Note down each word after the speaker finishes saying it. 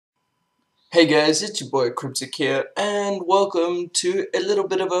Hey guys, it's your boy Cryptic here, and welcome to a little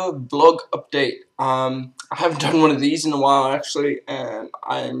bit of a blog update. I haven't done one of these in a while actually, and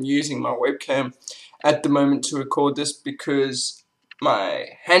I am using my webcam at the moment to record this because my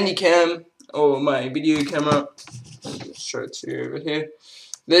handycam, or my video camera, let me show it to you over here,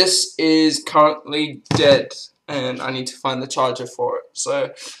 this is currently dead, and I need to find the charger for it.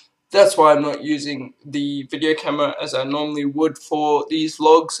 So that's why I'm not using the video camera as I normally would for these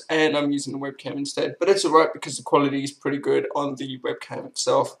vlogs, and I'm using the webcam instead. But it's alright because the quality is pretty good on the webcam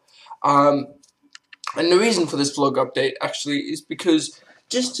itself. And the reason for this vlog update actually is because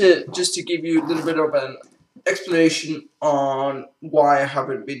just to give you a little bit of an explanation on why I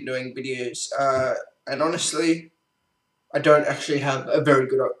haven't been doing videos. And honestly, I don't actually have a very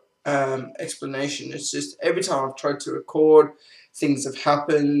good explanation. It's just every time I've tried to record, things have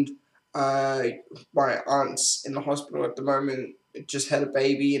happened. My aunt's in the hospital at the moment. It just had a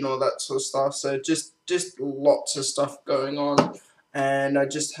baby and all that sort of stuff. So just lots of stuff going on, and I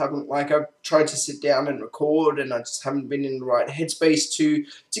just haven't I've tried to sit down and record, and I just haven't been in the right headspace to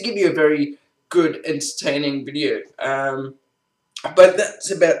give you a very good, entertaining video. But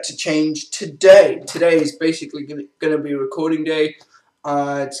that's about to change today. Today is basically going to be recording day.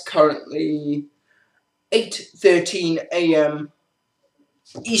 It's currently 8:13 a.m.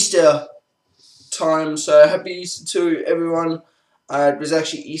 Easter time, so happy Easter to everyone. It was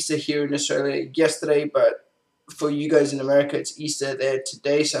actually Easter here in Australia yesterday, but for you guys in America, it's Easter there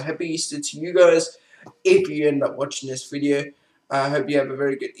today, so happy Easter to you guys if you end up watching this video. I hope you have a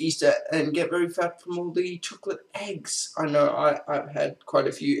very good Easter and get very fat from all the chocolate eggs. I know I've had quite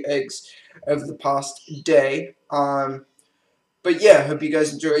a few eggs over the past day. But yeah, hope you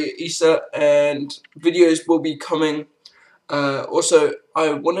guys enjoy your Easter, and videos will be coming. Also,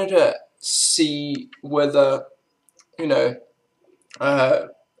 I wanted to see whether,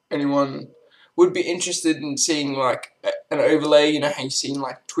 anyone would be interested in seeing like an overlay. You know how you've seen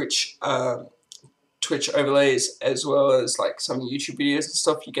like Twitch overlays, as well as like some YouTube videos and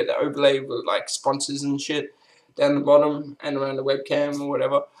stuff. You get the overlay with like sponsors and shit down the bottom and around the webcam or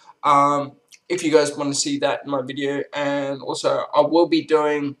whatever. If you guys want to see that in my video, and also I will be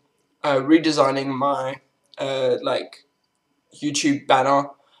doing redesigning my YouTube banner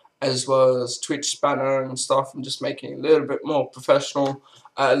as well as Twitch banner and stuff, and just making it a little bit more professional,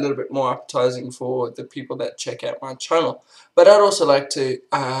 a little bit more appetizing for the people that check out my channel. But I'd also like to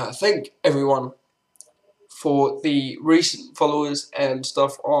thank everyone for the recent followers and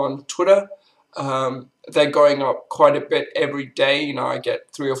stuff on Twitter. They're going up quite a bit every day. You know, I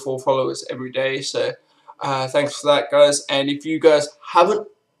get 3 or 4 followers every day, so thanks for that, guys. And if you guys haven't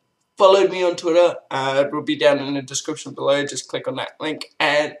followed me on Twitter, it will be down in the description below. Just click on that link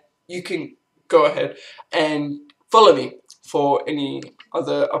and you can go ahead and follow me for any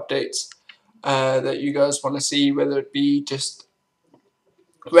other updates that you guys want to see, whether it be just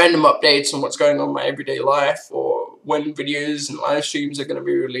random updates on what's going on in my everyday life, or when videos and live streams are going to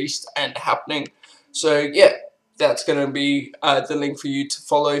be released and happening. So yeah, that's going to be the link for you to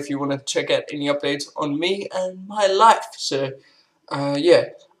follow if you want to check out any updates on me and my life. So yeah,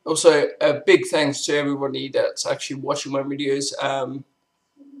 also a big thanks to everybody that's actually watching my videos.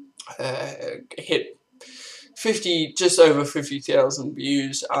 Hit 50, just over 50,000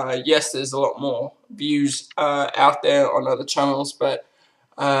 views. Yes, there's a lot more views out there on other channels, but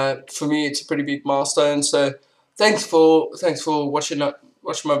for me it's a pretty big milestone. So thanks for watching my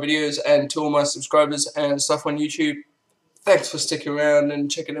videos, and to all my subscribers and stuff on YouTube, thanks for sticking around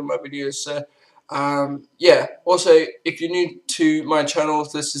and checking out my videos. So yeah, also if you're new to my channel,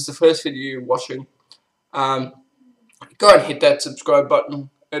 if this is the first video you're watching, go and hit that subscribe button.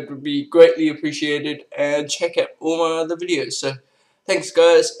 It would be greatly appreciated, and check out all my other videos. So thanks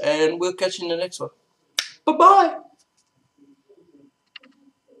guys, and we'll catch you in the next one. Bye bye.